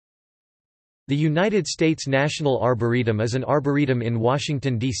The United States National Arboretum is an arboretum in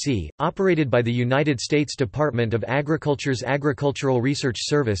Washington, D.C., operated by the United States Department of Agriculture's Agricultural Research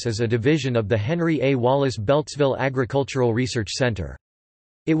Service as a division of the Henry A. Wallace Beltsville Agricultural Research Center.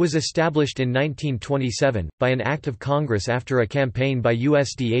 It was established in 1927, by an act of Congress after a campaign by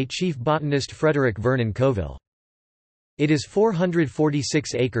USDA Chief Botanist Frederick Vernon Coville. It is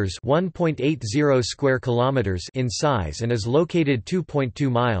 446 acres (1.80 square kilometers) in size and is located 2.2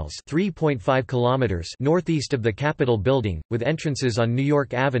 miles (3.5 kilometers) northeast of the Capitol building, with entrances on New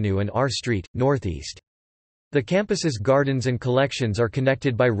York Avenue and R Street, northeast. The campus's gardens and collections are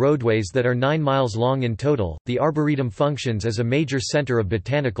connected by roadways that are 9 miles long in total. The Arboretum functions as a major center of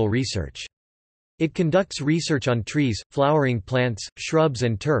botanical research. It conducts research on trees, flowering plants, shrubs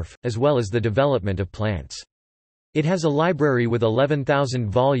and turf, as well as the development of plants. It has a library with 11,000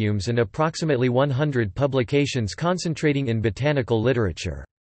 volumes and approximately 100 publications concentrating in botanical literature.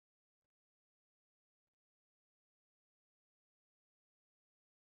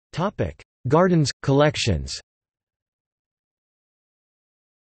 Gardens, collections.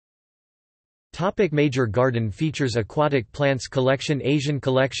 Major garden features aquatic plants collection, Asian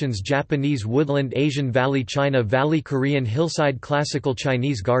collections, Japanese woodland, Asian Valley, China Valley, Korean hillside, classical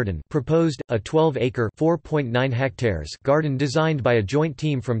Chinese garden proposed, a 12-acre (4.9 hectares) garden designed by a joint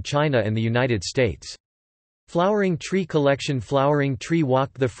team from China and the United States. Flowering tree collection, Flowering Tree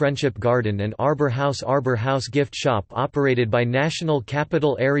Walk, the Friendship Garden and Arbor House gift shop operated by National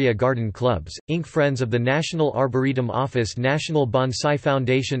Capital Area Garden Clubs, Inc. Friends of the National Arboretum Office, National Bonsai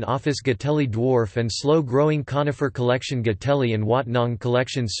Foundation Office, Gatelli Dwarf and Slow Growing Conifer Collection, Gatelli and Watnong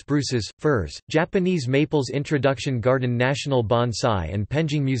Collections, Spruces, Firs, Japanese Maples, Introduction Garden, National Bonsai and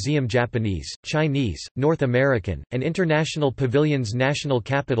Penjing Museum, Japanese, Chinese, North American, and International Pavilions, National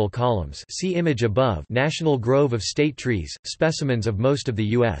Capitol Columns, see image above, National Grove of state trees, specimens of most of the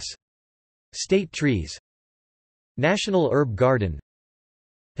U.S. state trees. National Herb Garden,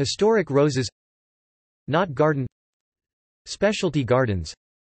 Historic Roses, Knot Garden, Specialty Gardens,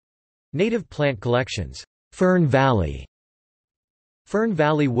 Native Plant Collections, Fern Valley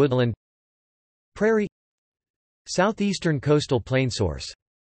Woodland, Prairie, Southeastern Coastal Plain Source.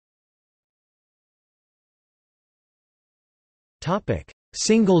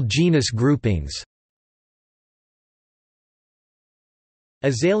 Single-genus groupings.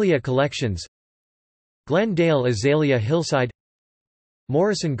 Azalea collections, Glendale Azalea Hillside,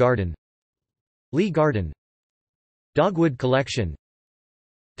 Morrison Garden, Lee Garden, Dogwood collection,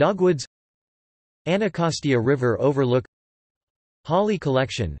 Dogwoods, Anacostia River Overlook, Holly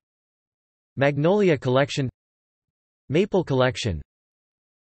collection, Magnolia collection, Maple collection,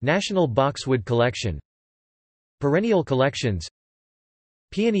 National Boxwood collection, Perennial collections,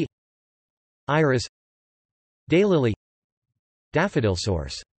 Peony, Iris, Daylily, Daffodil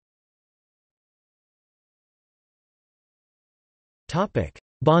source.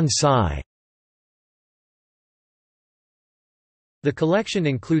 Bonsai. The collection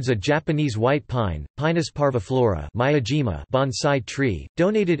includes a Japanese white pine, Pinus parviflora Miyajima bonsai tree,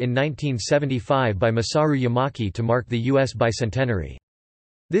 donated in 1975 by Masaru Yamaki to mark the U.S. bicentenary.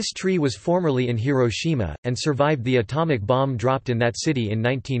 This tree was formerly in Hiroshima, and survived the atomic bomb dropped in that city in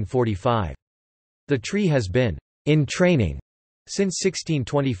 1945. The tree has been in training since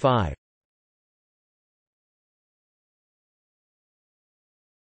 1625.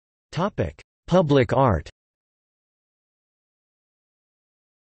 Public art.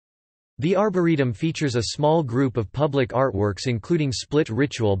 The Arboretum features a small group of public artworks including Split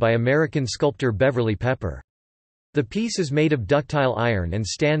Ritual by American sculptor Beverly Pepper. The piece is made of ductile iron and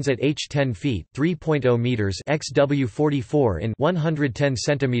stands at h 10 feet (3.0 meters) xw 44 in 110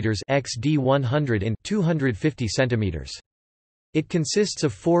 centimeters xd 100 in 250 centimeters. It consists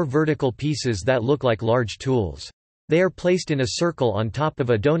of 4 vertical pieces that look like large tools. They are placed in a circle on top of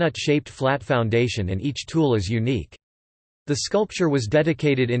a donut-shaped flat foundation and each tool is unique. The sculpture was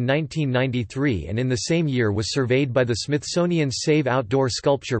dedicated in 1993 and in the same year was surveyed by the Smithsonian's Save Outdoor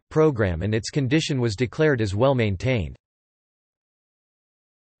Sculpture program and its condition was declared as well maintained.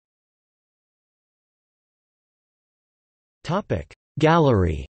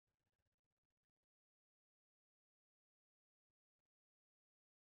 Gallery.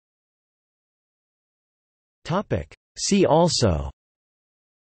 See also: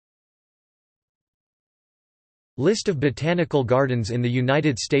 List of botanical gardens in the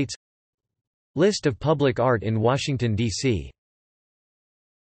United States, List of public art in Washington, D.C.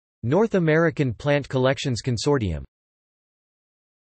 North American Plant Collections Consortium.